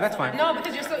protein. Yeah, that's fine. No,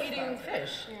 because you're still eating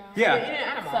fish. Yeah. You're eating an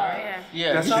animal, right?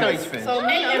 Yeah, that's still true. eats fish. So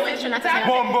meat and fish are not the same.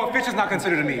 Well, fish is not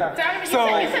considered a meat. So that's what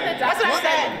I said.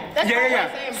 That's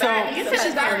yeah. So fish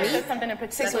is not meat. Something in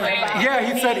particular.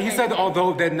 Yeah, he said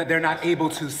although they're not able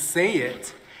to say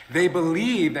it, they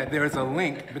believe that there is a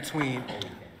link between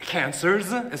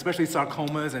cancers, especially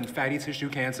sarcomas and fatty tissue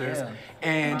cancers,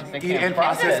 and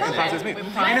processed meat.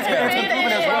 And it's been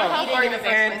proven as well.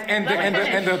 And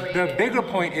the bigger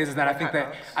point is that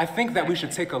I think that we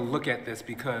should take a look at this,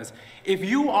 because if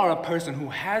you are a person who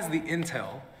has the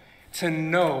intel to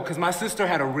know, because my sister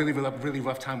had a really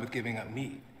rough time with giving up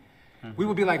meat. We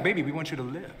would be like, baby, we want you to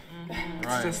live.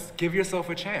 Right. Just give yourself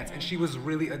a chance. And she was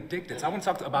really addicted. So I want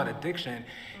to talk about addiction,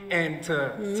 and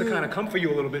to kind of come for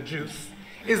you a little bit, Juice,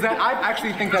 is that I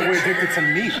actually think that we're addicted to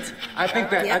meat. I think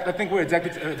that I think we're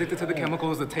addicted to the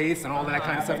chemicals, the taste, and all that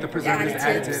kind of stuff, the preservatives, the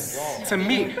additives, to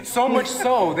meat. So much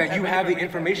so that you have the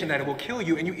information that it will kill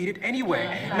you, and you eat it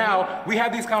anyway. Now, we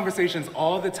have these conversations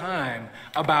all the time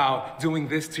about doing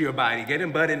this to your body,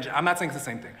 getting butt in. I'm not saying it's the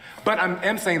same thing, but I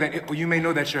am saying that you may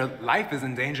know that your life is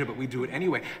in danger, but we do it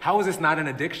anyway. How is this not an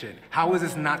addiction? How is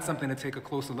this not something to take a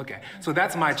closer look at? So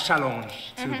that's my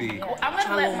challenge to the. I'm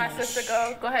gonna let my sister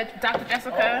go. Go ahead, Dr. Jessica.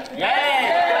 Yes,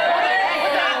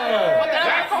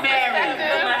 married.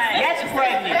 Yes,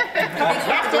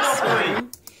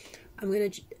 pregnant. I'm gonna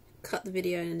cut the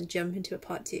video and jump into a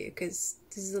part 2, because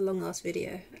this is a long ass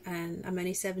video and I'm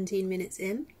only 17 minutes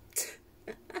in.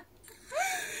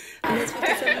 And it's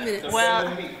 57 minutes. Well,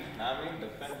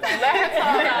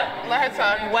 let her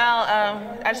talk. Well,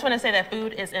 I just want to say that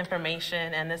food is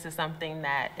information, and this is something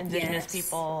that indigenous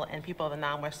people and people of the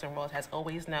non-Western world has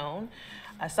always known.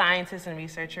 Scientists and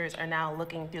researchers are now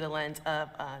looking through the lens of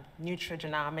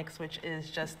nutrigenomics, which is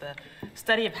just the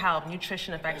study of how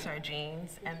nutrition affects our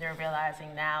genes, and they're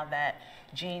realizing now that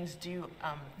genes do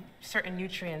certain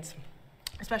nutrients,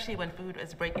 especially when food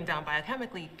is breaking down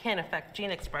biochemically, can affect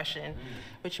gene expression,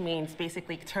 which means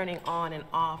basically turning on and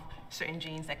off certain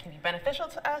genes that can be beneficial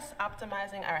to us,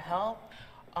 optimizing our health,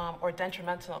 or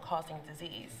detrimental, causing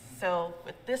disease. So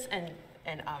with this in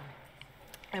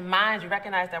mind, we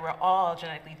recognize that we're all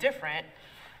genetically different,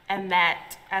 and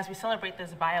that as we celebrate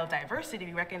this biodiversity,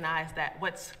 we recognize that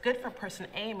what's good for person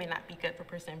A may not be good for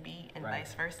person B, and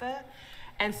vice versa.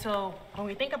 And so when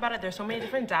we think about it, there's so many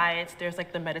different diets. There's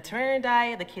like the Mediterranean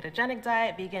diet, the ketogenic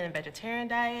diet, vegan and vegetarian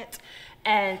diet.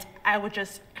 And I would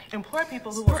just implore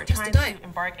people who are trying to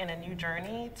embark in a new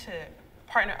journey to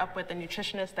partner up with a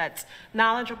nutritionist that's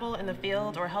knowledgeable in the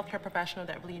field, or a healthcare professional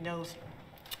that really knows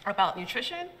about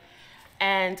nutrition.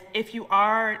 And if you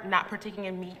are not partaking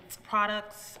in meat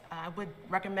products, I would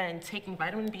recommend taking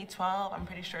vitamin B12. I'm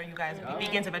pretty sure you guys,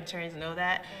 vegans and vegetarians, know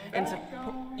that. And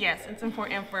yes, it's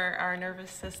important for our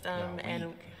nervous system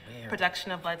and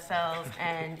production of blood cells.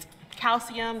 And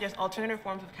calcium, there's alternative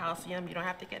forms of calcium. You don't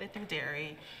have to get it through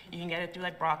dairy. You can get it through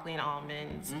like broccoli and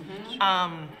almonds.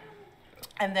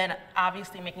 And then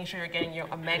obviously making sure you're getting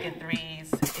your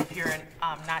omega-3s if you're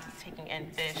not taking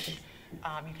in fish.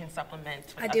 You can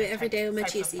supplement with I do it every day with my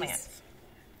cheesies.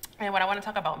 And when I want to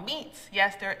talk about meats,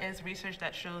 yes, there is research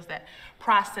that shows that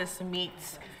processed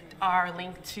meats are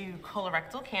linked to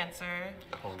colorectal cancer.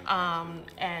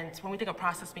 And when we think of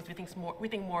processed meats, we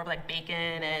think more of like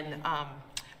bacon and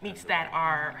meats that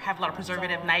have a lot of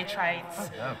preservative nitrites.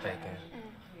 I love bacon.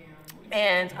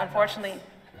 And unfortunately,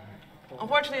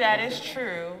 that is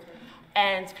true.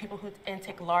 And people who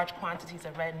intake large quantities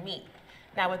of red meat.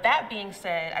 Now, with that being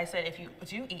said, I said if you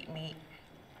do eat meat,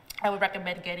 I would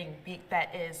recommend getting meat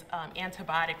that is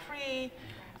antibiotic-free,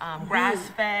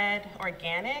 grass-fed,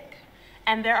 organic.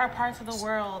 And there are parts of the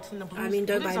world in the blue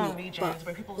zone regions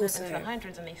where people live into the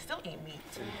hundreds and they still eat meat.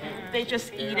 They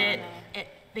just eat it.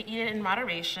 They eat it in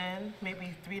moderation,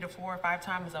 maybe 3 to 4 or 5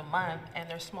 times a month, and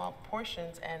they're small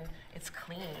portions, and it's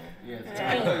clean. I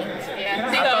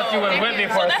thought you were with me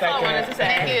for a second. That's all I wanted to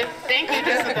say. Thank you,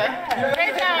 Jessica.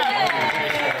 Great job.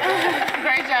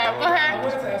 Great job. Go ahead. I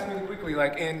wanted to ask really quickly,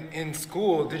 like in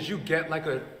school, did you get like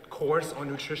a course on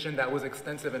nutrition that was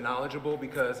extensive and knowledgeable?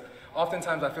 Because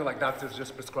oftentimes I feel like doctors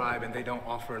just prescribe and they don't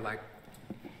offer like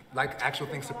actual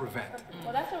things to prevent.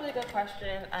 Well, that's a really good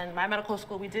question. In my medical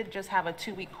school, we did just have a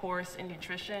 2-week course in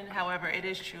nutrition. However, it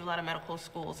is true a lot of medical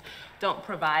schools don't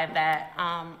provide that.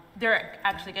 They're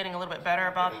actually getting a little bit better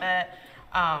about that.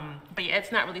 But yeah,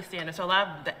 it's not really standard. So a lot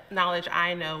of the knowledge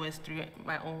I know is through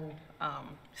my own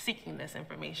seeking this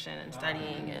information and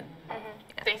studying. And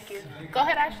Thank you. Go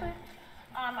ahead, Ashley.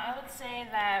 I would say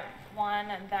that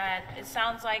that it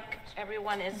sounds like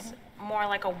everyone is more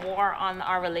like a war on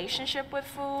our relationship with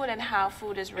food and how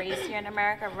food is raised here in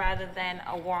America rather than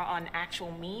a war on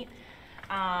actual meat.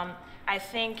 I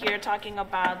think you're talking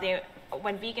about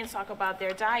when vegans talk about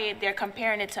their diet, they're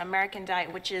comparing it to American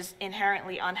diet, which is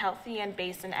inherently unhealthy and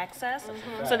based in excess.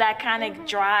 So that kind of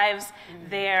drives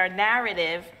their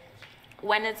narrative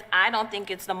when I don't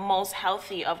think it's the most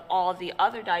healthy of all the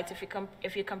other diets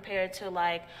if you compare it to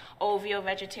like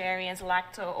ovo-vegetarians,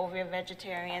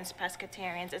 lacto-ovo-vegetarians,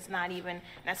 pescatarians. It's not even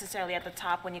necessarily at the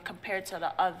top when you compare it to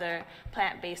the other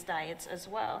plant-based diets as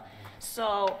well.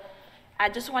 So I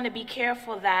just want to be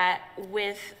careful that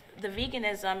with the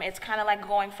veganism, it's kind of like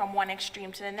going from one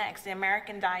extreme to the next. The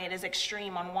American diet is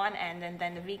extreme on one end, and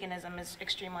then the veganism is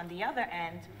extreme on the other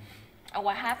end. And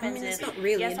what happens is, it's not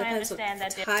really. yes, It I depends understand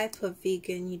what that type of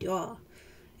vegan you are.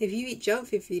 If you eat junk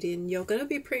food vegan, you're going to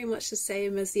be pretty much the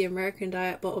same as the American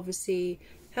diet, but obviously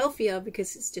healthier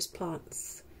because it's just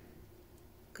plants.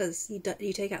 Because you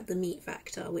take out the meat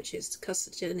factor, which is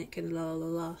carcinogenic and la la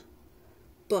la.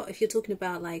 But if you're talking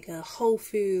about like a whole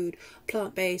food,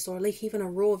 plant-based, or like even a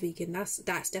raw vegan, that's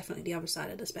definitely the other side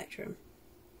of the spectrum.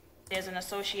 There's an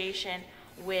association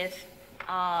with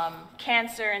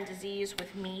cancer and disease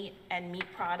with meat and meat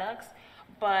products,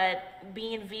 but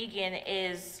being vegan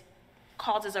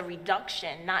causes a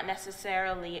reduction, not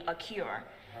necessarily a cure.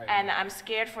 Right. And I'm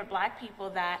scared for Black people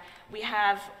that we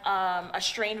have a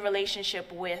strained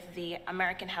relationship with the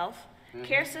American health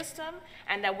care system,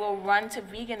 and that we'll run to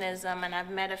veganism. And I've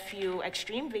met a few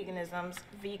extreme vegans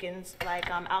like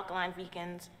alkaline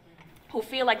vegans, who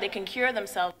feel like they can cure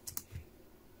themselves.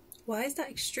 Why is that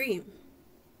extreme?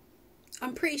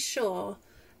 I'm pretty sure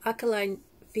alkaline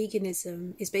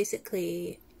veganism is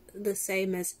basically the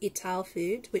same as Ital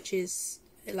food, which is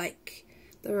like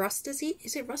the Rastas eat.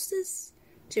 Is it Rastas?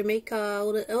 Jamaica,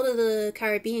 all of the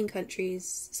Caribbean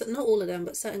countries. So not all of them,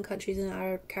 but certain countries in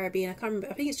the Caribbean. I can't remember.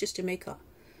 I think it's just Jamaica.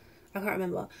 I can't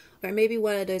remember. Or maybe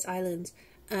one of those islands.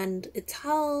 And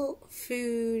Ital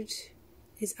food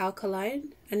is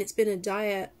alkaline, and it's been a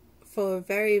diet for a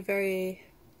very, very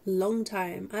long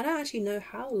time. I don't actually know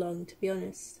how long, to be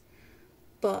honest,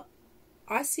 but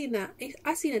I seen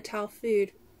Ital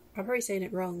food. I'm probably saying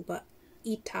it wrong, but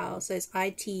Ital, so it's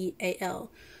ITAL.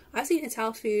 I've seen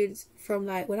Ital foods from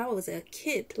like when I was a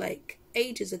kid, like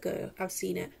ages ago. I've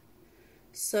seen it,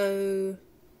 so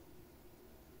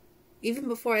even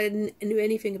before I knew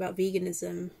anything about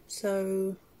veganism.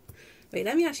 So wait,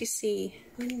 let me actually see,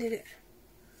 when did it?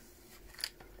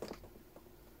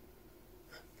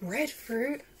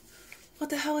 Breadfruit? What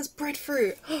the hell is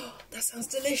breadfruit? Oh, that sounds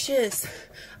delicious.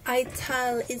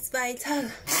 Ital is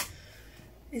vital.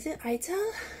 Is it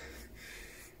Ital?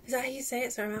 Is that how you say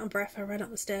it? Sorry, I'm out of breath. I ran up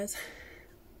the stairs.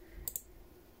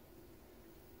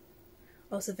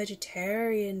 Oh, it's a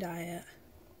vegetarian diet.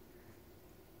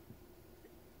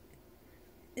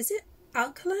 Is it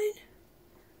alkaline?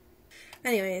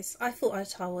 Anyways, I thought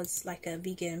Ital was like a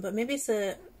vegan, but maybe it's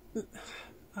a...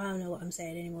 I don't know what I'm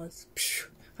saying anymore.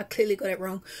 I clearly got it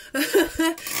wrong.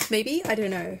 Maybe, I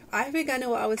don't know. I think I know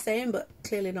what I was saying, but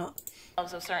clearly not. Of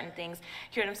certain things,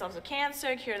 cure themselves of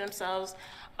cancer, cure themselves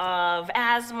of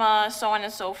asthma, so on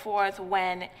and so forth,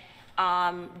 when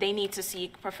they need to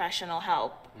seek professional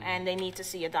help and they need to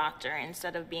see a doctor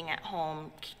instead of being at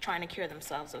home trying to cure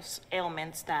themselves of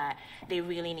ailments that they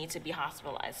really need to be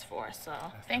hospitalized for. So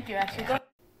thank you. Actually, go.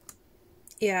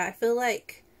 Yeah, I feel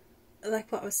like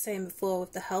what I was saying before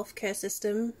with the healthcare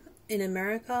system in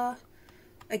America,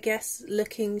 I guess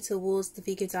looking towards the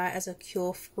vegan diet as a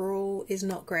cure for all is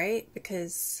not great,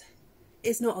 because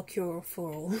it's not a cure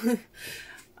for all.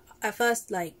 At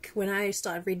first, like when I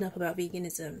started reading up about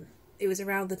veganism, it was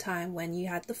around the time when you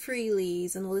had the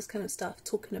Freelies and all this kind of stuff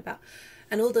talking about,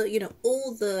 and all the, you know,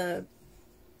 all the,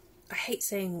 I hate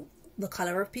saying the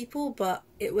colour of people, but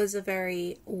it was a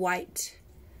very white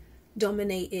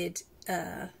dominated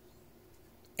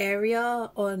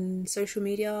area on social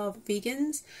media of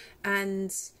vegans,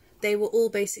 and they were all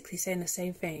basically saying the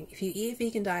same thing. If you eat a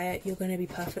vegan diet, you're going to be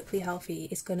perfectly healthy.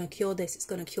 It's going to cure this, it's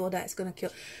going to cure that, it's going to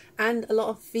cure... And a lot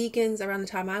of vegans around the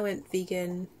time I went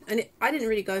vegan, and I didn't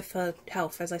really go for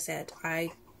health, as I said.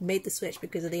 I made the switch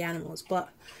because of the animals, but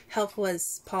health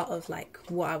was part of like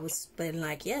what I was being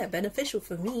like, yeah, beneficial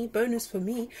for me, bonus for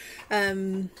me.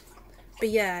 But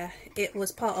yeah, it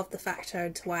was part of the factor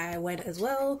to why I went as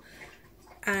well.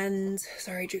 And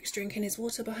sorry, Duke's drinking his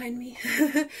water behind me.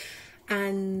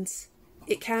 And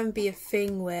it can be a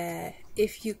thing where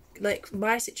if you, like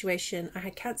my situation, I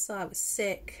had cancer, I was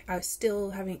sick, I was still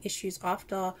having issues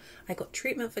after I got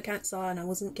treatment for cancer, and I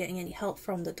wasn't getting any help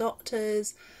from the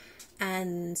doctors,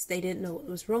 and they didn't know what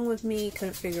was wrong with me,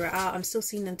 couldn't figure it out. I'm still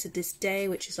seeing them to this day,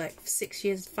 which is like 6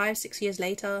 years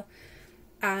later,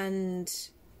 and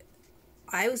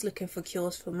I was looking for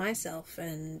cures for myself,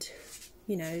 and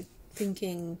you know,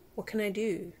 thinking, what can I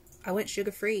do? I went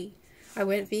sugar-free, I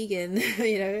went vegan,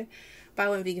 you know, but I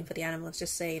went vegan for the animals,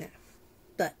 just saying it.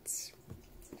 But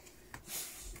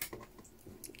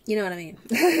you know what I mean.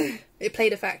 It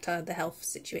played a factor, the health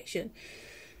situation.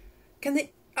 Can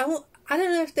they? I don't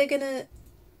know if they're gonna.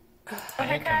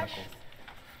 Hair chemicals.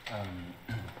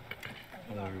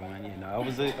 Hello everyone. You know,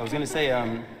 I was gonna say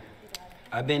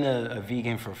I've been a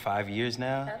vegan for 5 years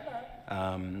now.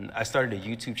 I started a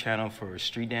YouTube channel for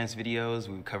street dance videos.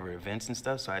 We would cover events and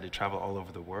stuff, so I had to travel all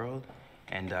over the world.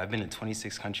 And I've been in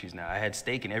 26 countries now. I had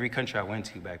steak in every country I went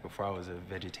to back before I was a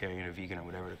vegetarian or vegan or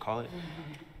whatever to call it.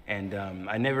 And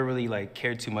I never really like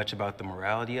cared too much about the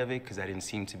morality of it because that didn't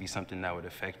seem to be something that would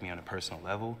affect me on a personal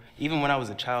level. Even when I was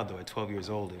a child though, at 12 years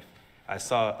old, if I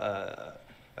saw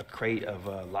a crate of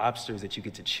lobsters that you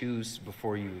get to choose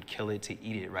before you would kill it to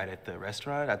eat it right at the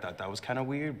restaurant, I thought that was kind of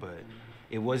weird, but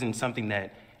it wasn't something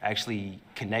that actually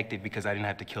connected because I didn't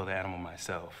have to kill the animal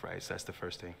myself, right? So that's the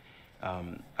first thing.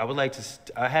 I would like to,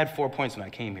 I had 4 points when I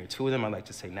came here. 2 of them I'd like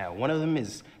to say now. One of them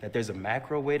is that there's a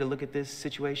macro way to look at this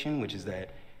situation, which is that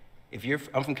if you're,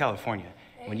 I'm from California.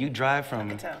 When you drive from,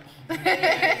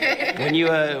 when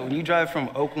you drive from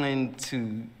Oakland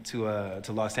to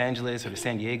Los Angeles or to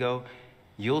San Diego,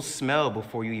 you'll smell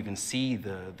before you even see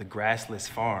the grassless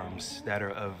farms that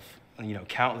are of, you know,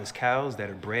 countless cows that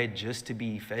are bred just to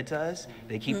be fed to us.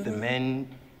 They keep the men,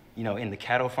 you know, in the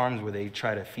cattle farms where they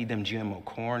try to feed them GMO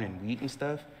corn and wheat and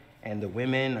stuff. And the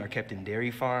women are kept in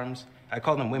dairy farms. I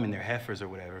call them women, they're heifers or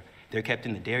whatever. They're kept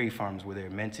in the dairy farms where they're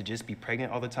meant to just be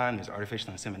pregnant all the time. There's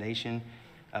artificial insemination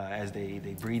as they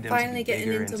breed them. Finally to be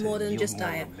getting into more than just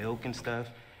diet. Milk and stuff.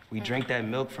 We drink that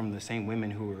milk from the same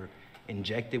women who are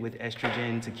injected with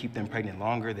estrogen to keep them pregnant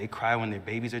longer. They cry when their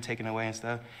babies are taken away and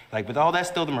stuff. Like, but all that's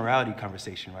still the morality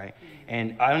conversation, right?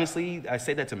 And honestly, I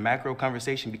say that's a macro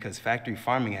conversation because factory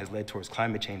farming has led towards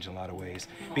climate change in a lot of ways.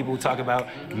 People talk about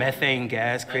methane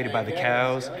gas created by the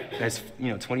cows. That's, you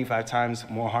know, 25 times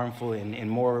more harmful and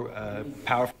more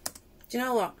powerful. Do you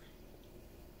know what?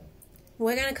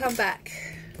 We're gonna come back.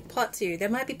 Part 2. There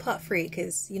might be part 3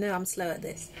 because, you know, I'm slow at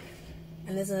this.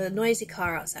 And there's a noisy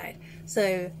car outside.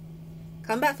 So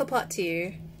come back for part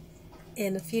 2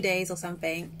 in a few days or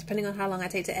something, depending on how long I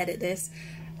take to edit this,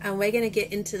 and we're going to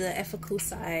get into the ethical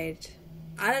side.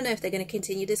 I don't know if they're going to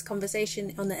continue this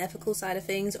conversation on the ethical side of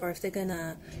things or if they're going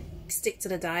to stick to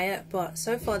the diet, but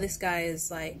so far this guy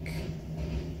is like,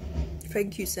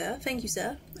 thank you sir,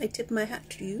 I tip my hat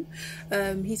to you.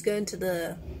 He's going to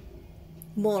the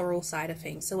moral side of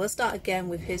things, so we'll start again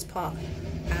with his part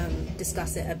and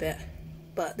discuss it a bit.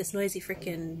 But this noisy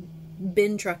freaking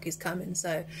bin truck is coming,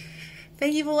 so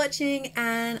thank you for watching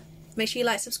and make sure you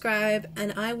like, subscribe,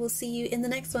 and I will see you in the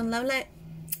next one. Love, light.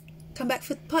 Come back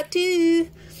for part 2.